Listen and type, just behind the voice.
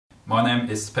My name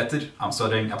is Petter, I'm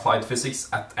studying Applied Physics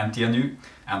at NTNU,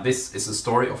 and this is the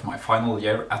story of my final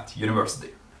year at university.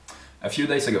 A few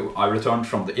days ago I returned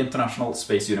from the International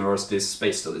Space University's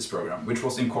Space Studies program, which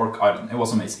was in Cork, Ireland. It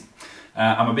was amazing.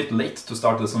 I'm a bit late to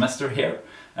start the semester here,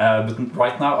 but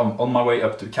right now I'm on my way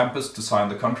up to campus to sign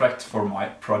the contract for my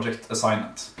project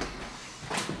assignment.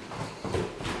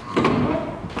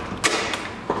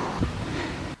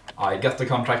 I got the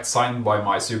contract signed by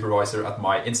my supervisor at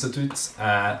my institute.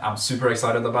 I'm super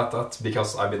excited about that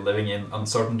because I've been living in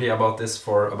uncertainty about this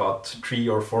for about 3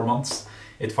 or 4 months.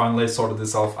 It finally sorted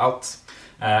itself out,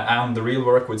 and the real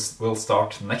work will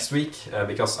start next week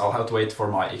because I'll have to wait for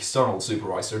my external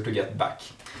supervisor to get back.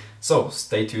 So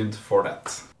stay tuned for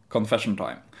that. Confession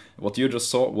time. What you just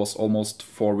saw was almost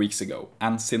 4 weeks ago,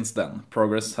 and since then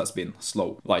progress has been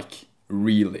slow. Like,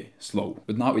 really slow.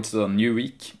 But now it's a new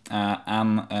week,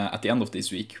 and at the end of this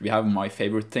week we have my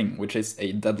favorite thing, which is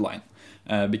a deadline.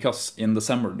 Because in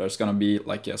December there's gonna be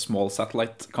like a small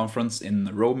satellite conference in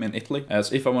Rome in Italy.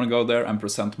 So if I want to go there and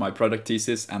present my project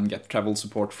thesis and get travel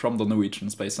support from the Norwegian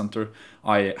Space Center,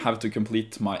 I have to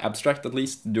complete my abstract at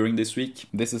least during this week.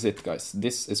 This is it, guys.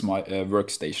 This is my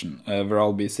workstation where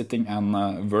I'll be sitting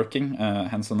and working,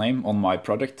 hence the name, on my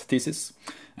project thesis.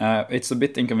 It's a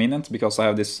bit inconvenient because I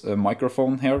have this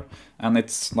microphone here, and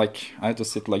it's like I have to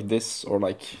sit like this, or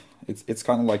like it's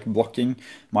kind of like blocking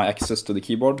my access to the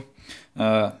keyboard.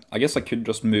 I guess I could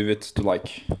just move it to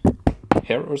like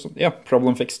here or something. Yeah,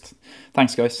 problem fixed.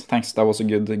 Thanks, guys. Thanks. That was a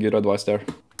good advice there.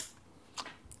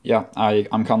 Yeah,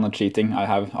 I'm kind of cheating. I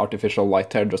have artificial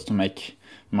light here just to make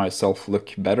myself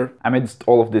look better. Amidst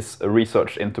all of this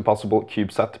research into possible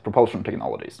CubeSat propulsion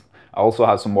technologies, I also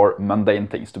have some more mundane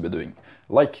things to be doing,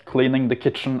 like cleaning the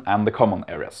kitchen and the common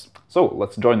areas. So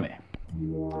let's join me.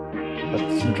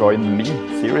 Let's join me?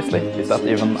 Seriously? Is that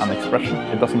even an expression?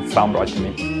 It doesn't sound right to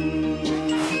me.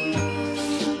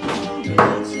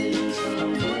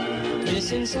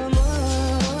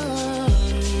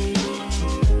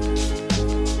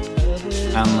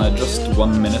 And just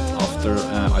 1 minute after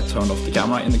I turned off the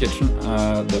camera in the kitchen,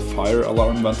 the fire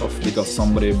alarm went off because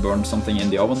somebody burned something in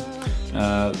the oven.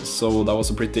 So that was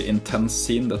a pretty intense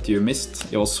scene that you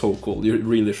missed. It was so cool. You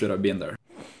really should have been there.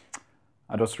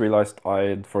 I just realized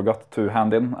I forgot to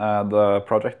hand in the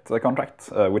project contract,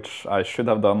 which I should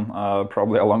have done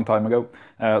probably a long time ago.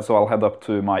 So I'll head up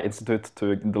to my institute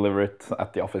to deliver it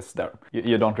at the office there.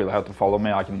 You don't really have to follow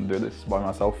me, I can do this by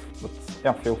myself. But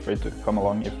yeah, feel free to come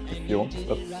along if you want,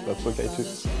 that's okay too.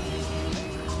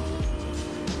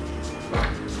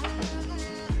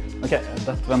 Okay,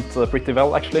 that went pretty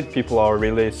well actually. People are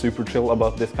really super chill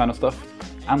about this kind of stuff.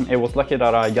 And it was lucky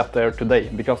that I got there today,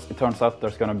 because it turns out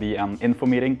there's gonna be an info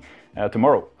meeting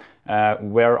tomorrow,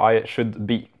 where I should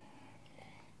be.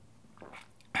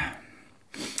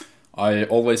 I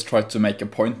always try to make a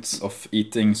point of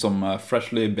eating some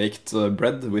freshly baked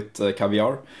bread with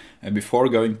caviar before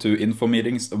going to info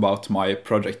meetings about my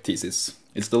project thesis.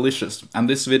 It's delicious, and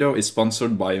this video is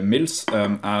sponsored by Mills,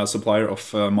 a supplier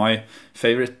of my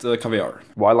favorite caviar.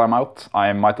 While I'm out,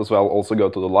 I might as well also go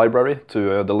to the library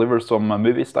to deliver some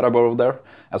movies that I borrowed there,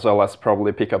 as well as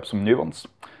probably pick up some new ones.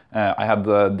 I had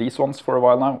these ones for a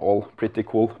while now, all pretty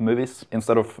cool movies.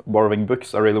 Instead of borrowing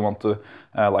books, I really want to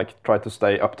like try to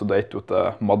stay up to date with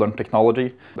modern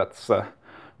technology. That's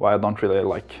why I don't really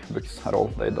like books at all.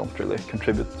 They don't really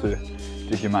contribute to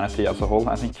humanity as a whole,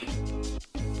 I think.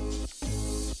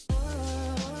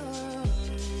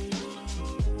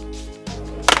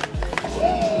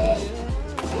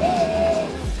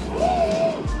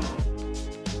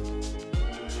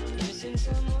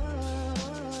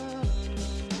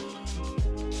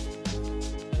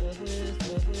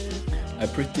 A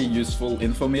pretty useful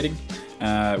info meeting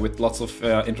with lots of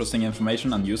interesting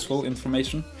information and useful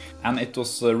information, and it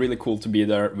was really cool to be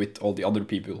there with all the other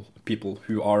people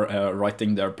who are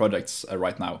writing their projects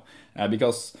right now,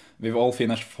 because we've all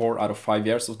finished 4 out of 5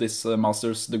 years of this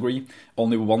master's degree,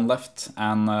 only 1 left,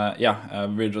 and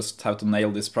we just have to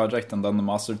nail this project and then the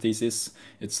master thesis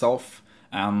itself.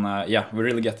 And yeah, we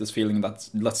really get this feeling that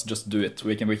let's just do it.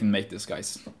 We can make this,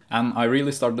 guys. And I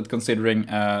really started considering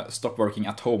stop working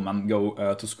at home and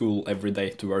go to school every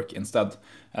day to work instead,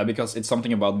 because it's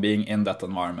something about being in that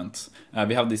environment.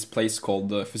 We have this place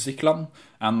called Fysikkland,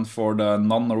 and for the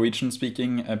non-Norwegian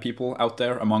speaking people out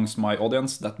there amongst my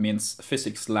audience, that means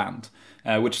physics land,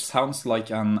 which sounds like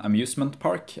an amusement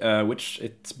park, which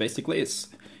it basically is.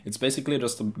 It's basically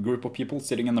just a group of people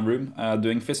sitting in a room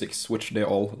doing physics, which they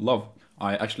all love.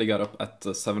 I actually got up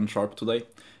at 7 sharp today.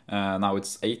 Now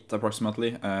it's 8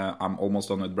 approximately. I'm almost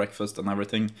done with breakfast and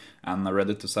everything, and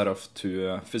ready to set off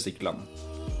to Fysikkland.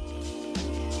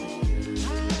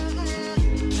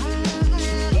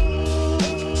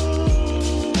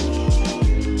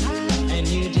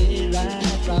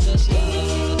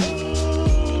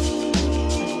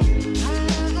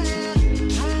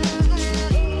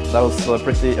 that was a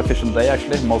pretty efficient day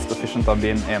actually, most efficient I've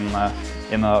been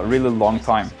in a really long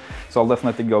time. So I'll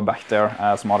definitely go back there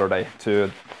some other day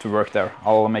to work there.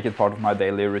 I'll make it part of my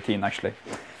daily routine actually.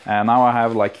 Now I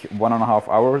have like 1.5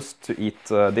 hours to eat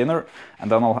dinner, and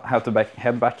then I'll have to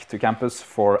head back to campus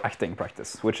for acting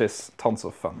practice, which is tons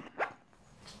of fun.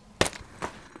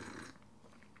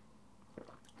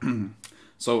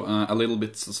 So a little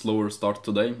bit slower start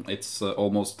today. It's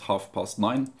almost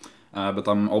 9:30, but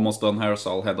I'm almost done here,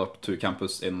 so I'll head up to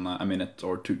campus in a minute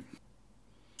or two.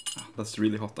 That's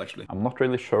really hot actually. I'm not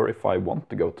really sure if I want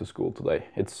to go to school today.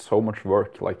 It's so much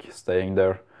work, like staying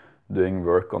there, doing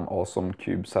work on awesome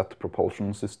CubeSat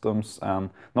propulsion systems, and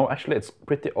no, actually it's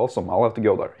pretty awesome. I'll have to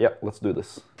go there. Yeah, let's do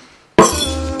this.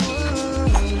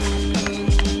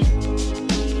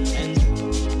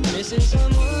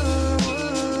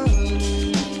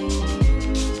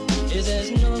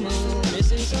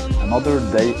 Another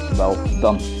day well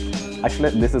done. Actually,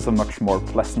 this is a much more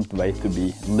pleasant way to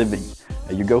be living.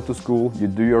 You go to school, you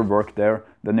do your work there,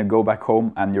 then you go back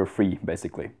home and you're free,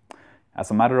 basically.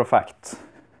 As a matter of fact,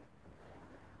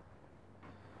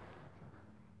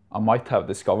 I might have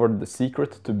discovered the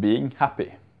secret to being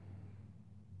happy.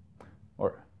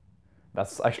 Or,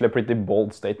 that's actually a pretty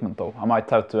bold statement though. I might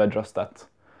have to adjust that.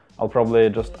 I'll probably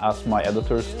just ask my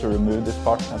editors to remove this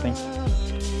part, I think.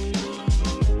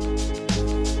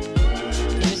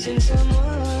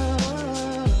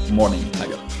 Morning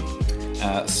tag up.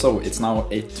 So it's now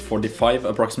 8:45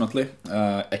 approximately,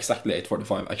 exactly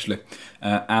 8:45 actually,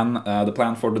 and the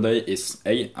plan for today is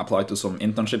A, apply to some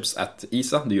internships at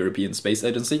ESA, the European Space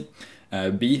Agency,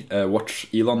 B, watch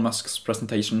Elon Musk's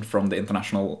presentation from the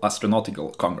International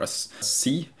Astronautical Congress,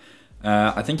 C,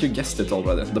 I think you guessed it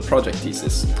already, the project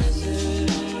thesis.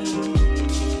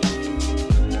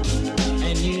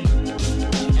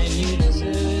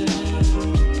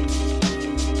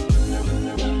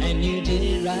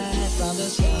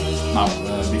 Now,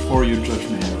 before you judge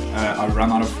me, I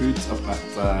ran out of food up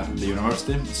at the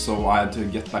university, so I had to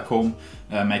get back home,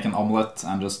 make an omelette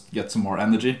and just get some more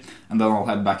energy, and then I'll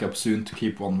head back up soon to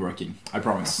keep on working, I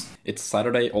promise. It's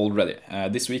Saturday already.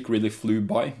 This week really flew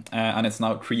by, and it's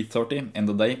now 3:30 in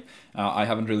the day. I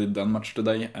haven't really done much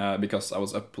today because I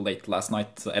was up late last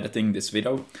night editing this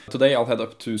video. Today I'll head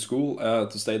up to school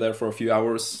to stay there for a few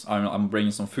hours. I'm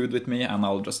bringing some food with me, and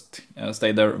I'll just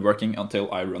stay there working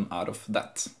until I run out of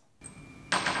that.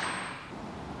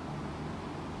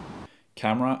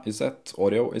 Camera is set,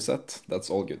 audio is set, that's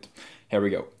all good. Here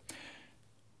we go.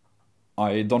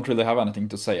 I don't really have anything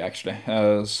to say actually,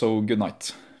 so good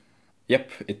night.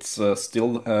 Yep, it's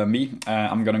still me.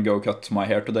 I'm gonna go cut my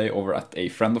hair today over at a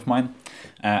friend of mine.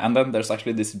 And then there's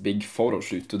actually this big photo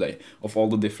shoot today of all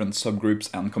the different subgroups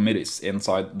and committees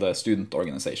inside the student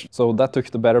organization. So that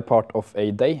took the better part of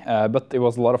a day, but it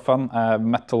was a lot of fun.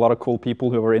 Met a lot of cool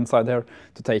people who were inside here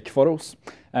to take photos.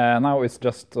 Now it's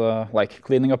just like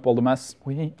cleaning up all the mess.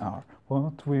 We are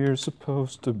what we're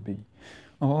supposed to be.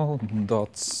 All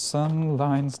dots and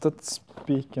lines that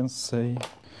speak and say.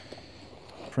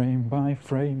 Frame by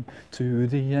frame to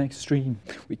the extreme.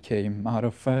 We came out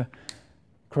of a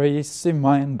crazy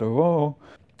mind. Oh,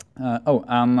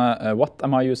 and what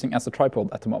am I using as a tripod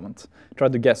at the moment? Try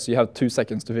to guess. You have 2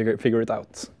 seconds to figure it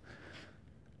out.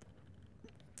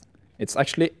 It's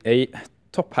actually a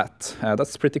top hat.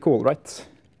 That's pretty cool, right?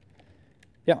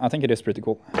 Yeah, I think it is pretty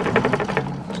cool.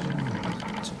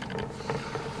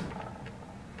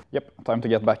 Yep, time to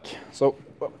get back. So,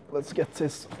 well, let's get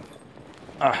this.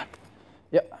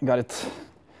 Yeah, got it.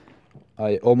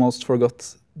 I almost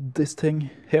forgot this thing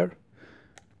here,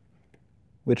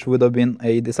 which would have been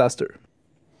a disaster.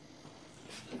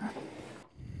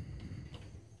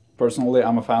 Personally,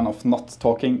 I'm a fan of not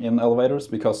talking in elevators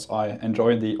because I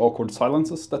enjoy the awkward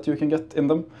silences that you can get in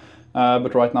them.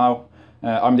 But right now,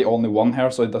 I'm the only one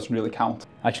here, so it doesn't really count.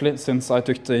 Actually, since I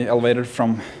took the elevator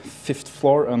from 5th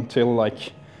floor until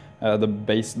like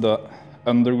the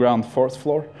underground 4th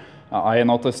floor, I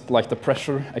noticed like the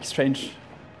pressure exchange,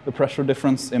 the pressure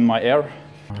difference in my air.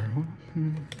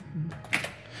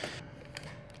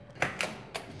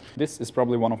 This is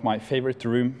probably one of my favorite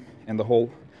rooms in the whole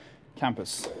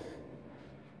campus.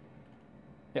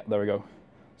 Yeah, there we go.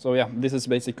 So yeah, this is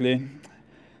basically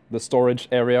the storage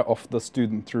area of the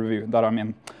student review that I'm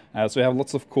in. So we have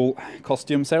lots of cool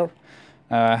costumes here.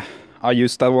 I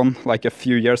used that one like a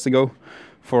few years ago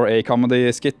for a comedy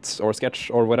skit or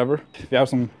sketch or whatever. We have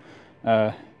some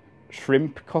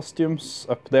shrimp costumes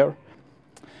up there.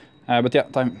 But yeah,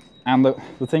 time. And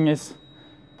the thing is,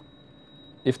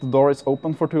 if the door is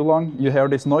open for too long, you hear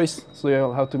this noise, so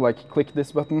you'll have to like click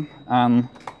this button and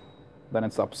then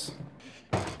it stops.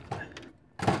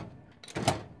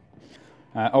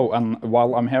 Oh, and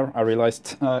while I'm here, I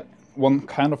realized one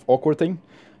kind of awkward thing,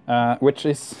 which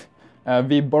is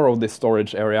we borrowed this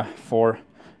storage area for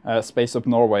Space Up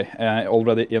Norway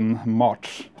already in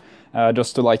March,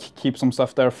 just to like keep some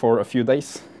stuff there for a few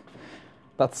days.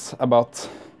 That's about,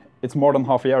 it's more than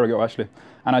half a year ago actually,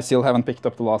 and I still haven't picked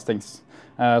up the last things,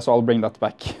 so I'll bring that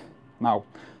back now.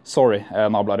 Sorry,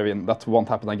 Nabla Revin, that won't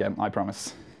happen again, I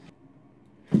promise.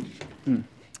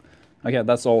 Okay,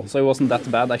 that's all. So it wasn't that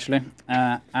bad actually.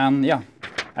 And yeah,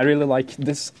 I really like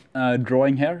this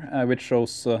drawing here, which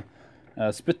shows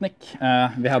Sputnik.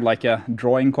 We had like a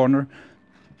drawing corner.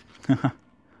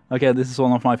 Okay, this is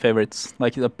one of my favorites,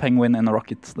 like the penguin in a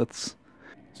rocket. That's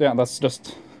so yeah, that's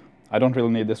just, I don't really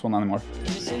need this one anymore.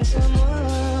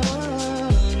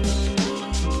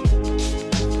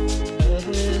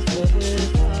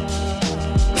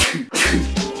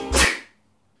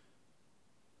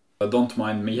 Don't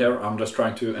mind me here, I'm just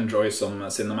trying to enjoy some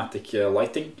cinematic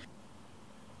lighting.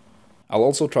 I'll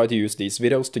also try to use these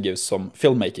videos to give some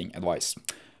filmmaking advice.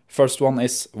 First one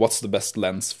is, what's the best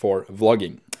lens for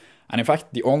vlogging? And in fact,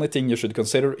 the only thing you should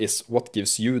consider is what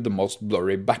gives you the most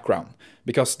blurry background,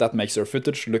 because that makes your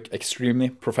footage look extremely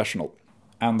professional.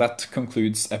 And that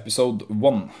concludes episode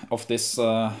 1 of this.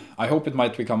 I hope it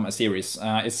might become a series.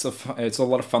 It's a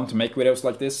lot of fun to make videos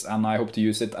like this, and I hope to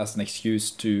use it as an excuse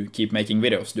to keep making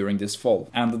videos during this fall.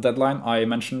 And the deadline I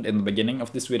mentioned in the beginning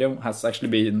of this video has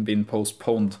actually been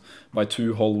postponed by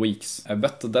 2 whole weeks.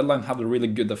 But the deadline had a really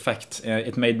good effect.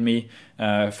 It made me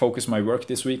focus my work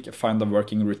this week, find a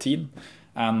working routine.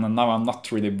 And now I'm not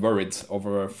really worried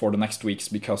for the next weeks,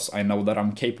 because I know that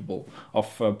I'm capable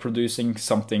of producing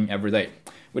something every day,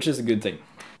 which is a good thing.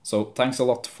 So thanks a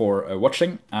lot for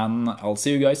watching, and I'll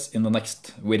see you guys in the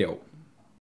next video.